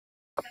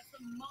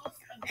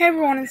Hey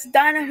everyone, it's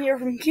Dinah here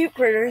from Cute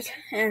Critters,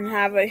 and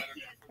have a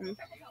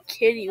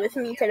kitty with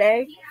me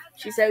today.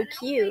 She's so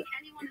cute.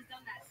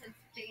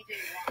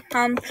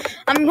 I'm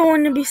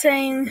going to be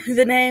saying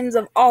the names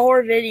of all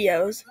our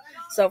videos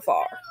so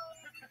far.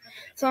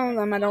 Some of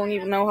them I don't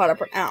even know how to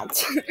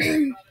pronounce.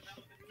 Here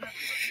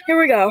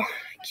we go.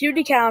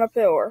 Cutie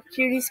Caterpillar,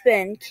 Cutie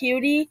Spin,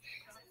 Cutie,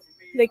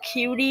 the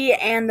Cutie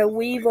and the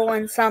Weevil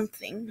and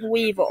something.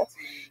 Weevil.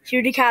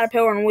 Cutie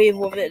Caterpillar and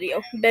Weevil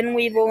video. Ben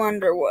Weevil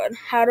Underwood.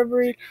 How to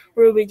Breed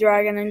Ruby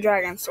Dragon and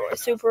Dragon Story.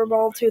 Super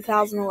Bowl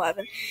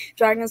 2011.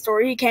 Dragon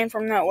Story. He came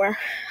from nowhere.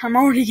 I'm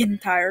already getting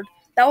tired.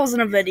 That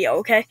wasn't a video,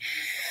 okay?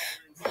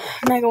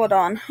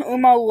 Megalodon.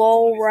 Uma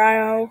Lol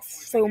Ryo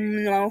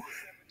Thumo.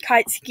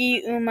 Kite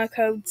Ski, Uma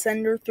Code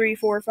Sender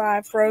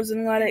 345,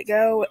 Frozen Let It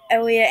Go,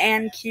 Elliot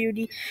and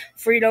Cutie,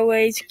 Frito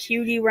Lay's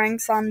Cutie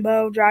Ranks on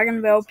Bow,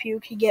 Dragonville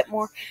Pukey Get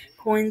More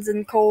Coins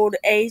and Cold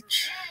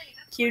H,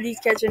 Cutie's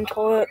Kitchen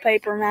Toilet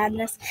Paper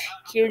Madness,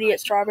 Cutie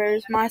at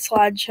Strawberries, My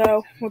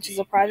Slideshow, which is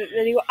a private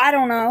video. I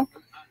don't know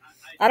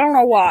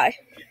why,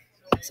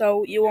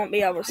 so you won't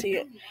be able to see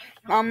it.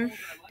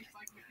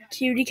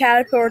 Cutie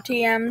Caterpillar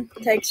TM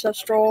Takes a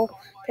Stroll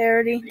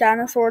parody,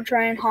 Dinosaur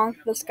Train Honk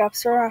the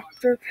Scuffster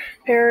Raptor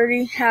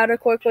parody, How to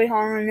Quickly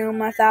Harm a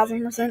Numa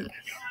 1000%,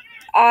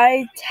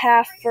 I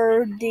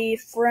Taffer D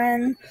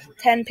Friend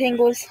 10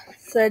 Penguins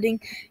Sitting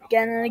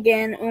Again and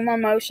Again, Uma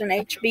Motion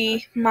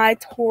HB, My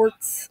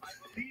Torts,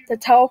 The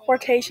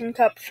Teleportation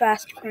Cup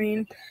Fast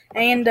Cream,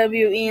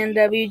 A&W,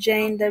 E&W,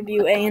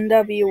 J&W,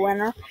 A&W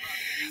winner.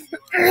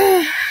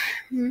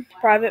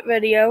 Private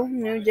video,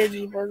 New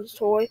Digibirds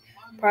toy.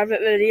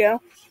 Private video,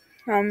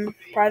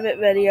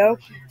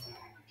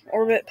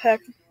 Orbit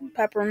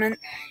Peppermint,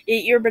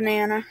 Eat Your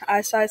Banana,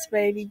 Ice Ice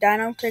Baby,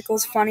 Dino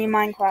Tickles, Funny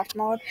Minecraft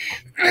mod.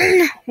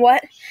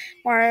 What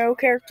Mario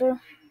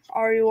character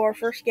are you? Our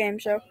first game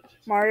show.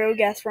 Mario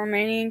Guess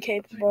Romanian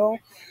Capable.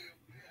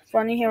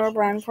 Funny Hero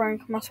Brian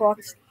Frank Must Watch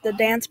The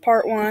Dance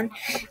Part 1,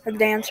 The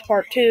Dance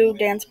Part 2,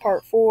 Dance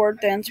Part 4,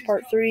 Dance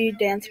Part 3,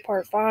 Dance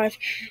Part 5,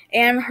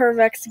 and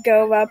Hervex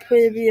Go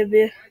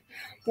Vapubi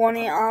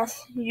Wani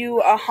Us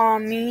You Aha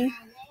Me.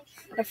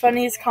 The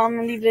funniest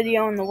comedy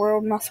video in the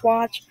world, must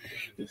watch.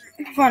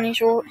 Funny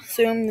short,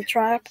 Zoom the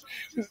Trap.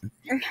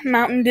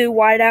 Mountain Dew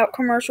Whiteout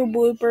commercial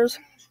bloopers.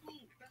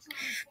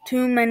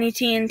 Too Many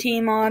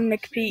TNT mod,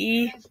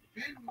 McPE.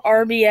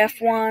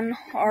 RBF1,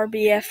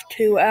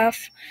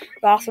 RBF2F.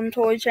 The Awesome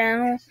Toy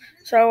Channel.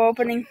 Show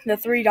opening, The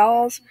Three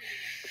Dolls.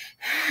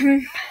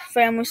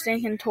 Family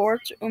Stinking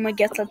Torch. Uma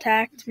Gets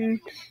Attacked.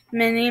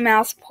 Minnie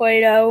Mouse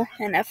Play-Doh.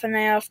 And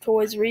F&F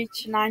Toys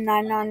Reach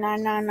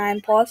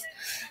 999999 plus.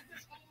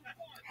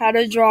 How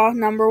to Draw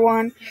Number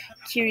 1,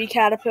 Cutie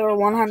Caterpillar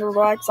 100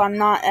 likes, I'm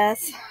Not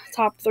S,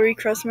 Top 3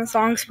 Christmas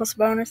songs plus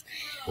bonus,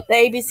 the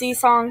ABC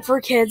song for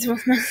kids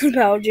with Mrs.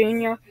 Bell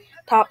Jr.,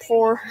 Top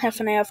 4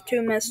 F&F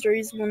 2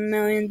 Mysteries, 1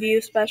 million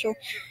views special,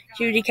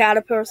 Cutie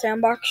Caterpillar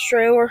Sandbox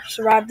trailer,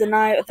 Survived the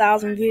Night,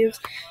 1,000 views,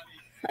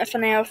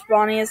 F&F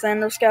Bonnie is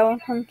Ender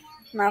Skeleton,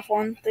 Math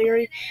 1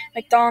 Theory,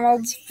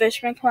 McDonald's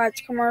Fish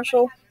McMatch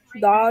commercial,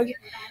 Dog,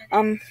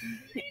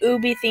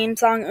 Ubi theme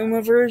song,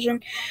 Uma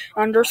version,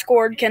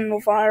 underscored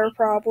Kindle Fire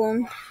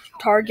problem,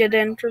 Target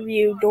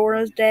interview,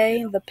 Dora's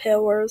Day, The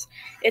Pillars,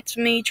 It's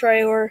Me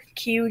trailer,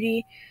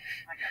 Cutie,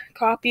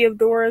 copy of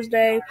Dora's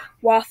Day,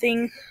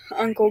 Wathing,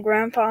 Uncle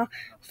Grandpa,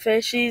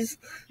 Fishies,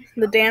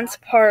 The Dance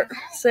Part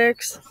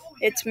 6,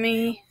 It's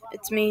Me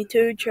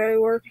Too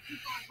trailer,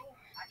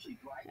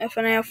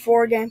 FNAF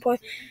 4 gameplay,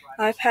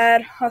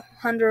 iPad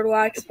 100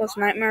 likes plus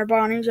Nightmare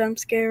Bonnie jump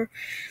scare,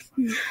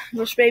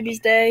 Bush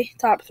Baby's Day,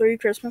 Top 3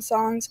 Christmas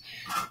songs,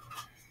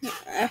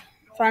 Five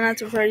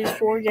Nights at Freddy's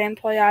 4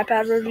 gameplay,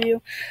 iPad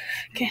review,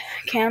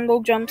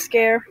 Candle jump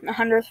scare,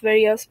 100th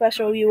video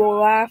special, You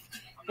Will Laugh.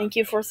 Thank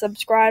you for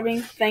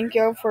subscribing. Thank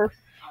you for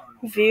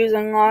views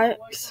and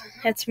likes.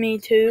 It's Me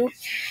Too.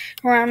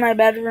 Around My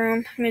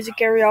Bedroom, Music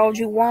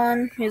Areology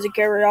 1, Music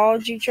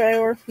Areology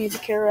trailer,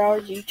 Music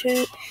Areology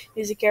 2,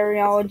 Music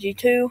Areology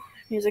 2,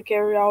 Music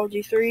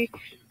Areology 3,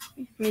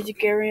 Music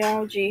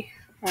Areology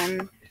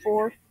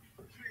 4,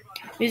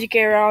 Music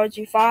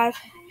Areology 5,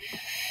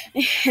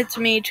 It's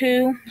Me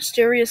Too,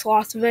 Mysterious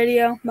Lost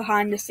Video,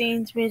 Behind the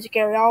Scenes, Music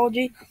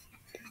Areology,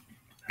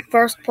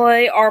 First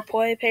Play, Our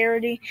Play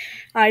parody,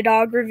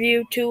 iDog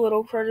review, Two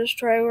Little Critters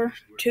trailer,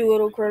 Two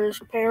Little Critters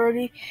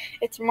parody,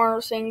 It's Murder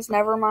Sings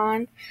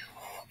Nevermind.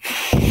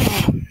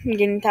 I'm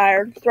getting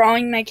tired.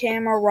 Throwing My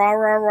Camera, Rah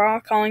Rah Rah,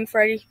 Calling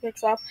Freddy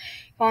picks up,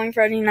 Calling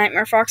Freddy,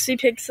 Nightmare Foxy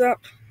picks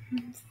up,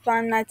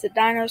 Five Nights at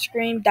Dino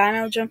Scream,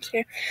 Dino Jump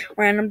Scare,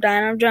 Random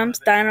Dino Jumps,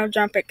 Dino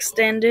Jump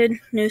Extended,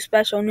 New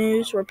Special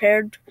News,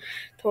 Repaired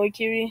Toy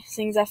Cutie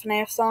sings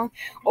FNAF song,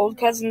 Old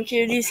Cousin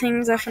Cutie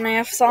sings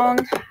FNAF song,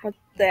 what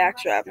they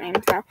actually have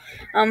names now,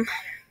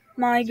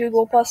 My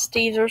Google Plus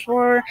teasers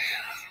were,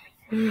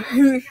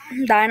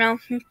 Dino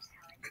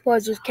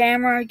plays with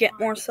camera, get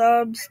more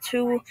subs,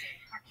 2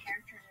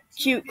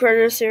 Cute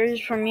Critter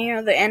series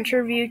premiere, the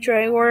interview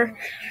trailer,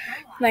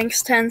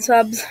 thanks 10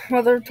 subs,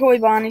 whether Toy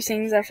Bonnie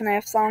sings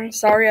FNAF songs,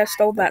 sorry I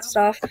stole that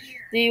stuff,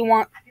 do you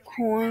want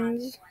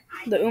coins,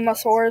 the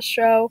Umasaurus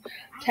show,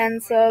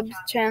 10 subs,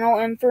 channel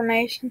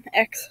information,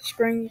 X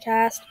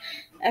screencast,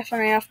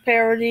 F&F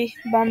parody,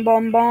 bum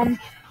bum bum,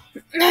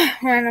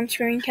 random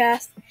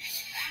screencast,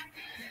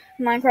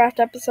 Minecraft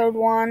episode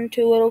 1,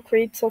 2 little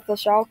creeps with a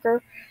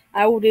shulker.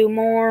 I will do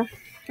more.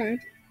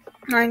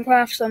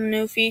 Minecraft, some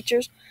new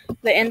features,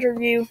 the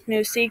interview,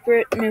 new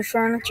secret, new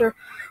furniture,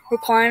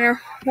 recliner,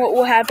 what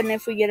will happen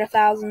if we get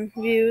 1,000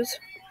 views,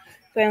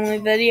 family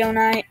video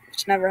night,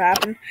 which never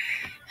happened,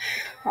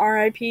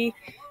 RIP,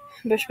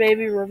 Bush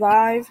Baby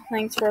Revive,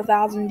 thanks for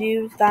 1,000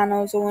 views,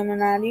 Dino's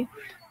Illuminati,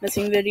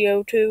 missing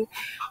video 2,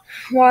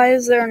 why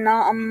is there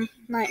not a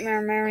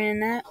Nightmare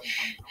Marionette,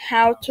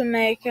 how to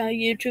make a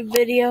YouTube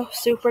video,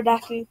 Super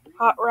Ducky,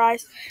 Hot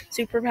Rice,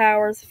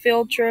 Superpowers,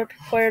 Field Trip,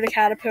 where the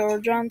caterpillar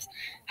jumps,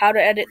 how to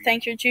edit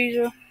Thank You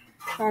Cheeser,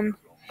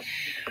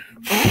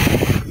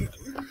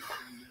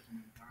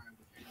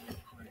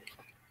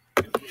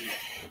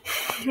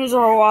 these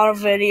are a lot of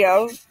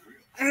videos.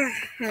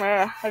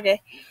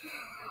 Okay.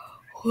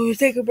 We'll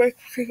take a break.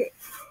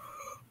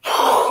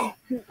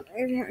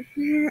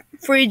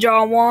 Free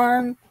Jaw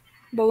 1,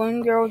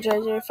 Balloon Girl,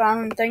 JJ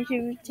Fountain, Thank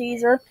You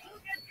Teaser,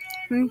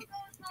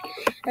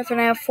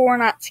 F&F 4,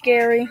 Not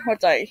Scary,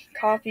 which I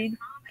copied,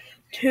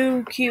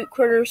 2 Cute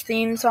Critters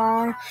theme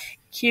song,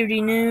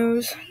 Cutie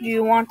News, Do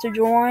You Want to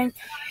Join,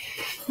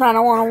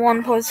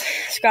 90101 plus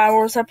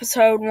Skywars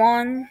Episode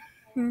 1,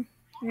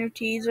 new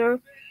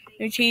teaser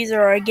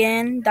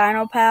again,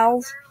 Dino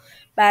Pals,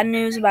 bad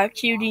news about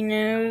Cutie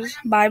News,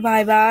 Bye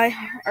Bye Bye,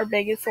 our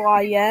biggest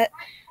lie yet.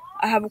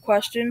 I have a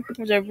question,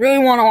 because I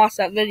really want to watch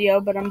that video,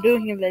 but I'm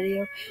doing a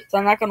video, so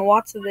I'm not going to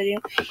watch the video.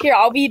 Here,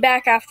 I'll be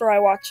back after I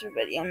watch the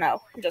video.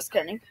 No, I'm just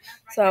kidding.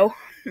 So,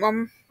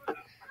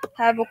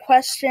 have a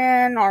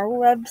question, our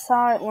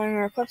website,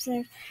 Linear Clips,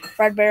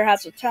 Fred Bear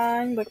Has a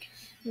Time, but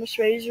Miss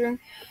Razor,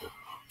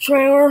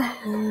 trailer,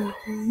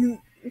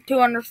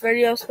 200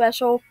 video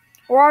special.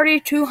 We're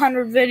already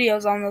 200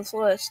 videos on this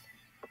list.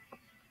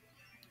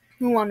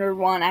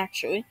 201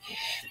 actually.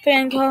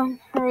 Fancom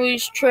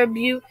release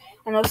tribute.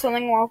 I know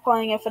something while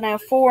playing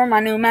F&F 4, my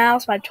new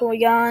mouse, my toy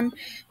gun.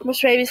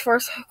 Bush Baby's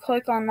first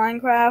click on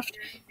Minecraft.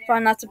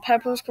 Find Nuts and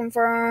Peppers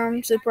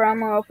confirmed. Super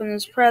Elmo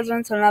opens his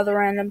presents. Another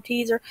random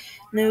teaser.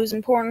 News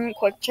important.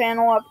 Quick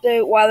channel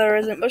update. Why there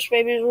isn't Bush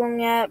Baby's room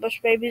yet. Bush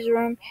Baby's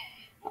room.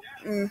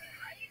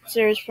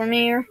 Series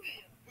premiere.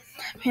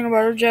 Peanut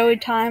Butter Jelly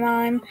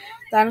Time.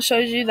 That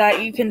shows you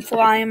that you can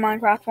fly in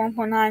Minecraft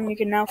 1.9. You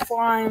can now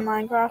fly in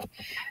Minecraft.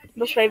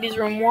 Bush Baby's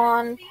Room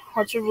 1.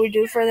 What should we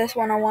do for this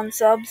 101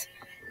 subs?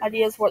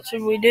 Ideas, what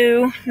should we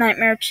do?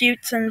 Nightmare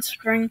Cutes and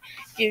Spring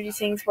Beauty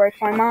Things Break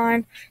My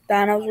Mind.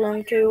 Dino's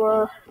Room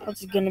Tour,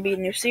 which is going to be a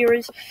new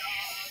series.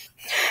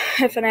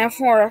 F&F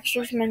 4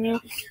 Extras menu.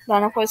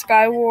 Dino plays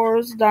Sky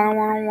Wars. Dino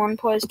 101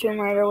 plays Tomb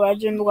Raider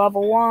Legend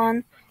Level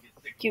 1.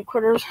 Cute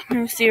Critters,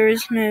 new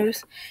series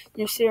news.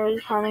 New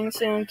series coming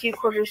soon. Cute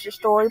Critters, the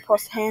story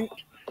plus hint.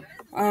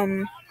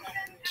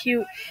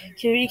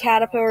 Cutie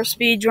Caterpillar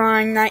Speed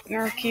Drawing,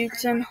 Nightmare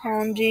Cuteson,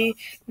 Home G,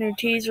 new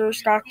teaser,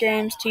 Stock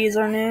Games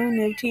teaser,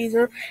 new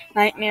teaser,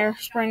 Nightmare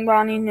Spring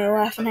Bonnie, new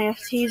F&F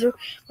teaser,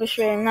 Wish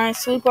We Had a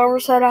Nice Sleepover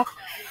Setup,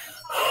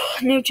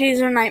 new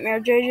teaser,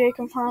 Nightmare JJ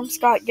confirmed,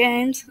 Scott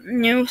Games,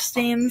 new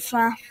Steam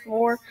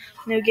 4,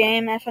 new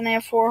game,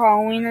 F&F 4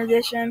 Halloween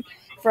Edition,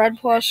 Fred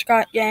Plus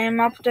Scott Game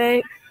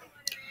Update,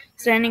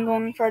 Standing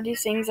Golden Freddy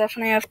Sings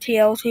F&F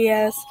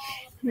TLTS,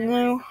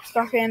 new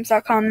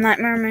StockGames.com,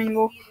 Nightmare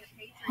Mingle,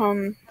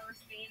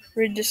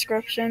 read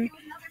description.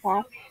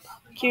 Wow.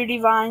 Cutie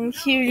Vine.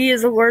 Cutie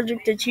is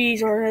allergic to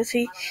cheese, or is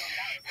he?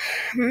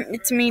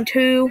 It's me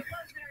too.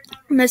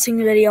 Missing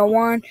video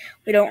 1.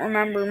 We don't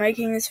remember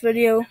making this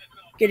video.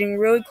 Getting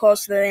really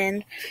close to the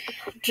end.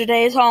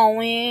 Today is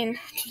Halloween.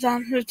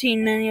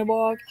 2015 mini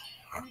blog.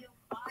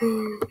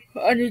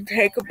 I need to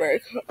take a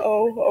break.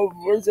 I'll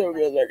resume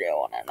the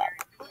video when I'm done.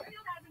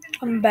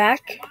 I'm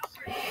back.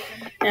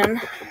 And,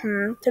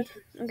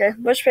 okay.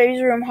 Bush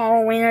Baby's Room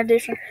Halloween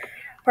Edition.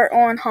 Part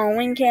 1,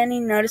 Halloween Candy.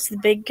 Notice the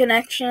big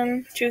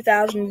connection.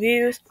 2,000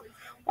 views.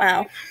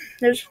 Wow.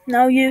 There's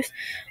no use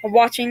of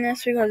watching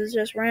this because it's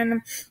just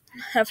random.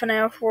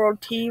 F&F World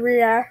T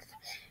React.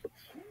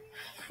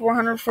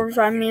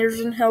 445 meters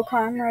in hill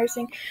climb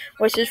racing.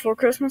 Wishes for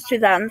Christmas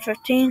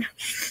 2015.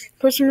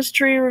 Christmas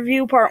Tree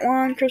Review Part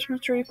 1. Christmas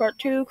Tree Part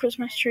 2.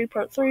 Christmas Tree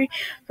Part 3.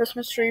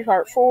 Christmas Tree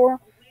Part 4.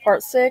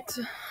 Part 6.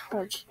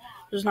 Which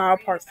there's not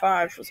a Part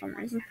 5 for some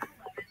reason.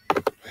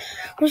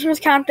 Christmas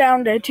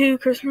Countdown Day 2,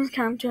 Christmas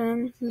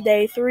Countdown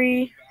Day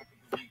 3,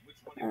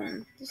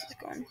 this is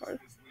going hard.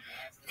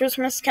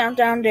 Christmas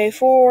Countdown Day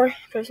 4,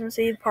 Christmas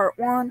Eve Part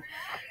 1,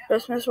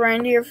 Christmas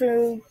Reindeer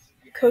Food,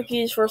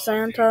 Cookies for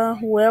Santa,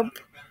 Whip,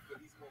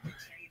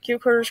 Cute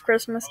Critters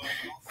Christmas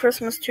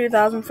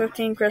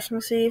 2015,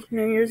 Christmas Eve,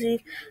 New Year's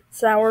Eve,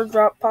 Sour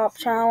Drop Pop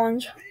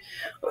Challenge,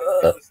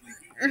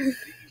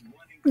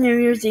 New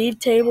Year's Eve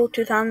Table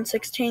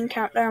 2016,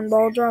 Countdown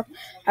Ball Drop,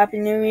 Happy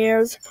New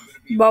Year's,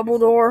 Bubble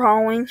Door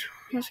Halloween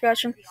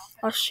discussion,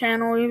 Lost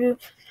Channel review,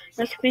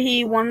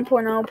 XP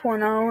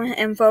 1.0.0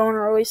 info and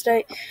early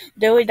state.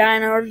 Daily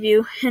Dino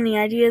review. Any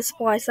ideas?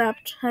 Splice app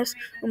test.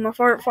 Uma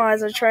Fart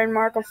flies a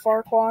trademark of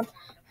Farquad.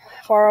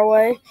 Far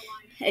away.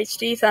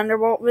 HD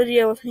Thunderbolt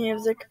video with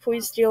music.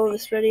 Please steal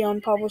this video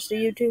and publish to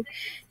YouTube.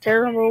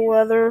 Terrible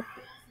weather.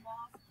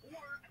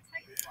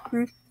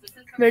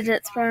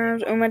 Fidget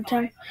spinners. Uma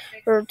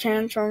temper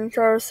tantrum.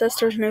 Charles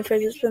Sister's new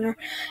fidget spinner.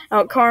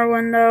 Out car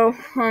window.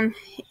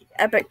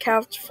 Epic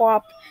couch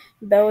flop.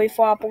 Belly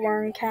flop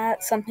wearing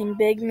cat. Something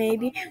big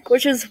maybe.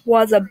 Which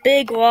was a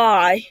big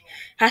lie.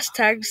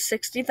 Hashtag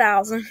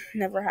 60,000.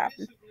 Never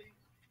happened.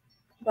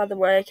 By the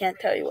way, I can't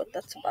tell you what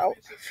that's about.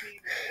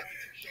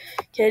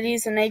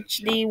 Kitties in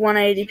HD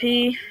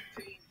 180p.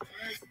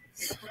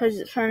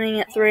 Fidget spinning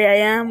at 3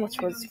 a.m.,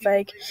 which was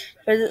fake.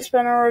 Fidget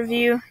spinner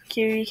review.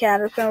 Cutie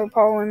Caterpillar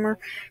Polymer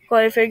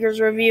Clay Figures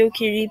review.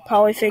 Cutie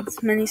Polyfigs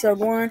Minisode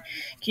 1.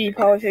 Cutie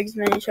Polyfigs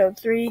Minisode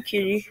 3.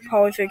 Cutie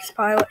Polyfigs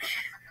Pilot.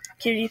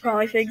 Cutie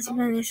Polyfigs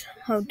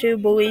Minisode 2.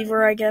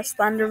 Believer, I guess.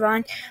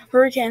 Thundervine.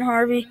 Hurricane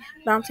Harvey.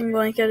 Bouncing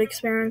Blanket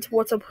Experience.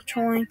 What's Up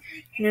Patrolling.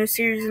 New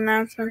series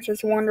announcements.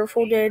 It's a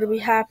wonderful day to be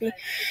happy.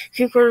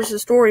 Q-Critters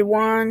Story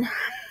 1.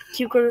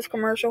 Q-Critters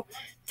commercial.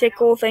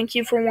 Tickle, thank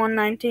you for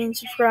 119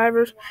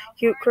 subscribers.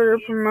 Cute Critter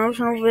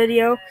promotional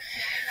video.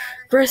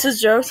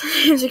 Versus Jokes,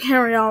 Music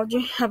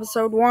Hairology,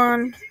 episode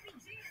 1.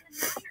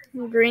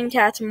 Green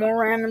Cats,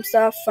 more random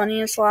stuff.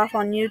 Funniest laugh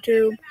on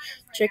YouTube.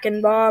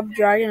 Chicken Bob,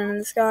 Dragon in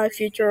the Sky,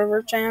 future of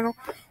our channel.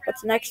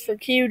 What's next for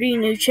Cutie?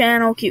 New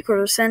channel. Cute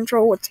Critter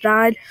Central, what's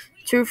died.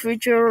 True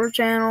future of our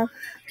channel.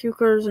 Cute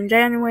Critters in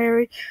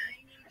January.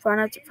 Find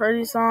out the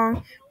Freddy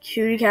song.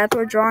 Cutie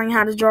Caterpillar drawing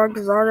how to draw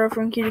Gazardo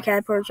from Cutie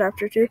Caterpillar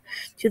Chapter 2,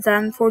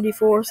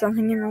 2044,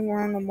 something in a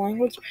random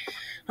language.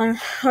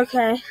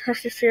 Okay,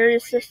 let's get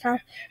serious this time.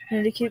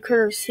 Into Cute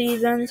Critters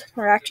seasons,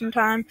 reaction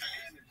time.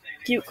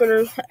 Cute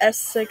Critters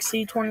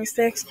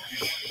S6C26,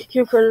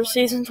 Cute Critters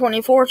Season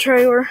 24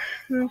 trailer.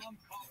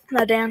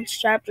 The Dance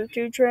Chapter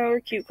 2 trailer,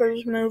 Cute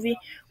Critters movie,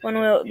 when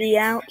will it be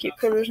out? Cute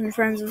Critters and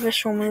Friends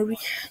official movie,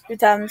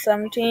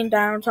 2017.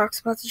 Dino talks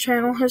about the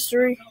channel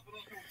history.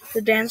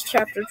 The Dance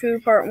Chapter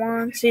 2 Part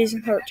 1,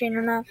 Season 13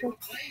 announcement.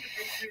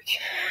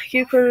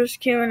 Cute Critters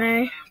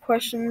Q&A,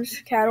 questions,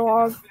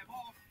 catalog.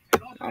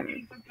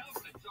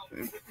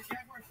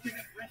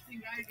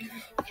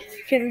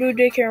 Kitten Boo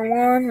Daycare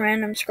 1,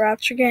 random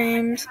scratcher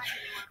games.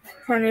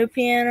 Her new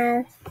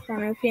piano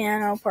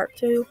Part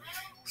 2.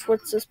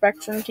 Switch to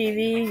Spectrum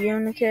TV,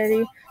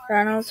 Unikitty,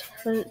 Dino's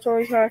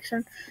Toy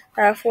Collection,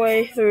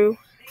 halfway through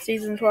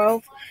Season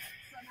 12.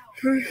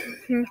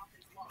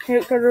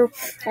 Cute Critter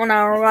 1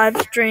 hour live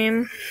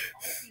stream.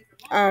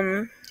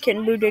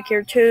 Kitten Boo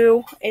Daycare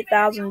 2,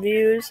 8,000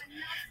 views.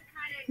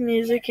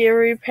 Music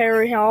Eerie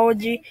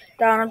Periology.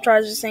 Donna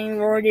tries to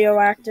sing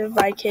Radioactive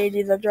by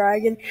Katie the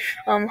Dragon.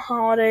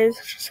 Holidays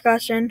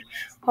discussion.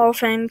 Hall of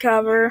Fame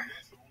cover.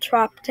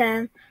 Top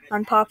 10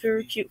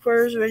 unpopular Cute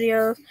Critters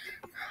videos.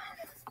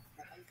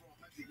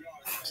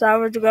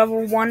 Salvage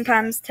level 1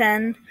 times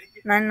 10.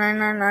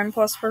 9999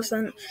 plus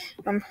 %.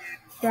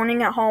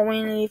 Warning at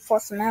Halloween Eve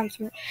plus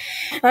announcement.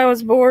 I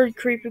was bored.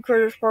 Creepy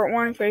Critters Part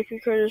 1. Creepy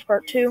Critters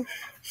Part 2.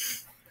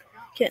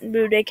 Kitten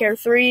Boo Daycare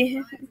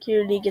 3.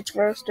 Cutie gets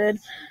roasted.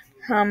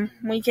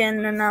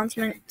 Weekend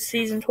announcement.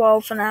 Season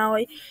 12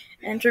 finale.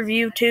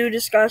 Interview 2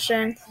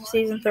 discussion.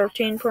 Season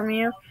 13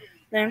 premiere.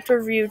 The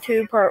Interview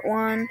 2 Part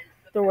 1.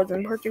 There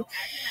wasn't Part 2.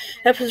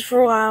 Episode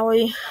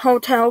finale.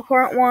 Hotel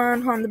Part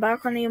 1. On the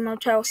balcony of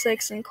Motel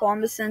 6 in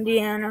Columbus,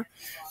 Indiana.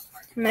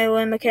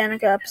 Melee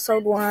Mechanica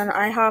Episode 1.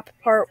 IHOP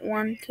Part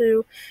 1,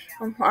 2.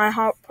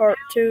 IHOP Part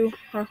 2.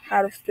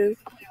 Out of 2.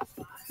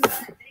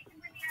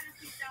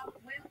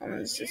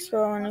 Let's just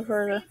go any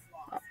further.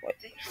 Wait.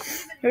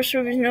 Here's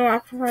Ruby's new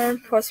alcohol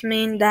plus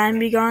Mean Dime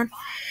Be Gone.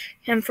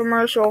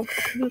 Infomercial.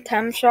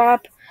 Tem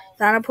Shop.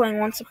 Donna playing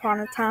Once Upon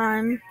a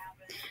Time.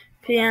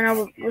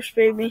 Piano Bush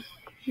Baby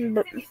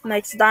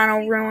makes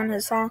Dino ruin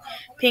his song.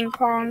 Ping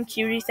Pong.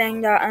 Cutie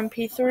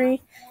Thing.mp3.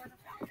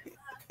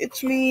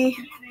 It's me.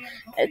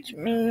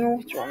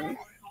 What's wrong?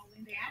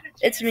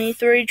 It's me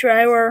 3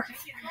 trailer.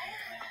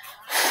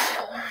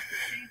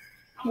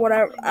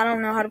 Whatever, I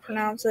don't know how to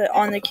pronounce it.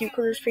 On the Cute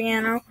Critters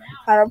piano.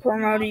 How to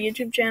promote a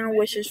YouTube channel.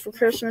 Wishes for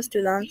Christmas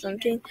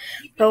 2017.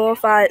 Pillow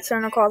fight.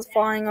 Santa Claus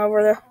flying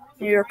over the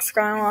New York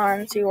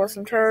skyline. Seahorse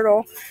and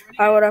Turtle.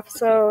 Pilot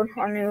episode.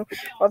 Our new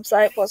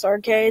website plus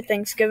arcade.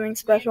 Thanksgiving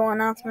special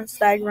announcement.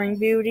 Staggering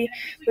Beauty.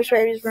 Wish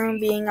Baby's room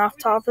being off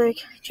topic.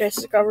 Chase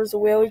discovers a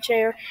wheelie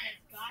chair.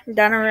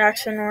 Dino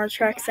reaction or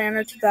track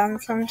Santa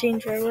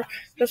 2017 trailer.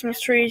 Christmas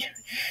tree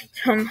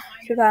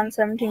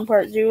 2017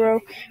 Part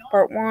 0,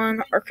 Part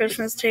 1, Our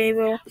Christmas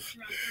Table,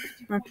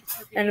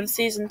 end of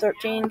Season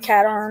 13,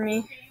 Cat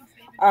Army,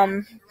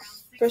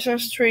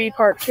 Christmas Tree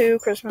Part 2,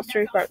 Christmas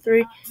Tree Part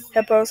 3,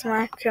 Hippo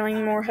Smack,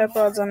 killing more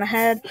hippos on the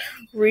head,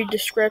 read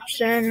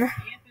description,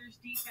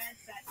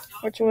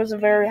 which was a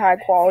very high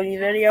quality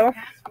video.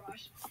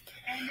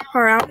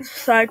 Our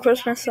outside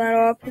Christmas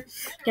setup,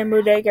 Kitten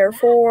Boo Daycare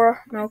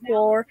 4, Milk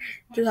War,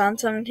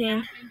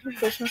 2017,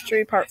 Christmas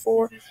Tree Part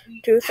 4,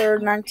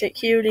 2/3 96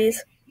 Cuties,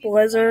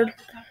 Blizzard,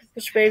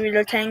 Wish Baby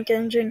the Tank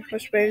Engine,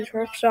 Wish Baby's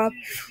Workshop,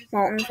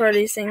 Molten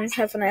Freddy Sings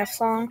FNF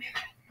Song,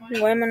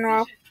 Lemon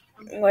Rock,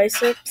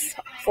 Lace-Ups,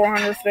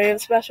 400th Video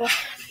Special,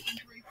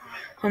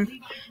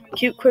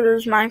 Cute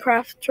Critters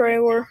Minecraft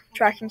trailer,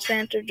 Tracking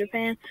Santa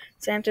Japan,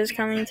 Santa's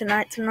Coming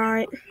Tonight.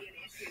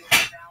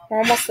 We're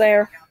almost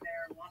there.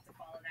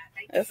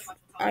 If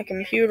my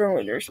computer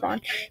would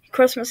respond.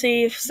 Christmas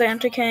Eve,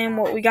 Santa came.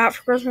 What we got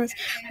for Christmas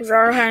was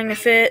our Hang a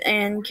Fit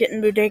and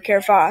Kitten Boo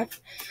Daycare 5.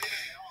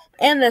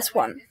 And this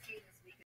one.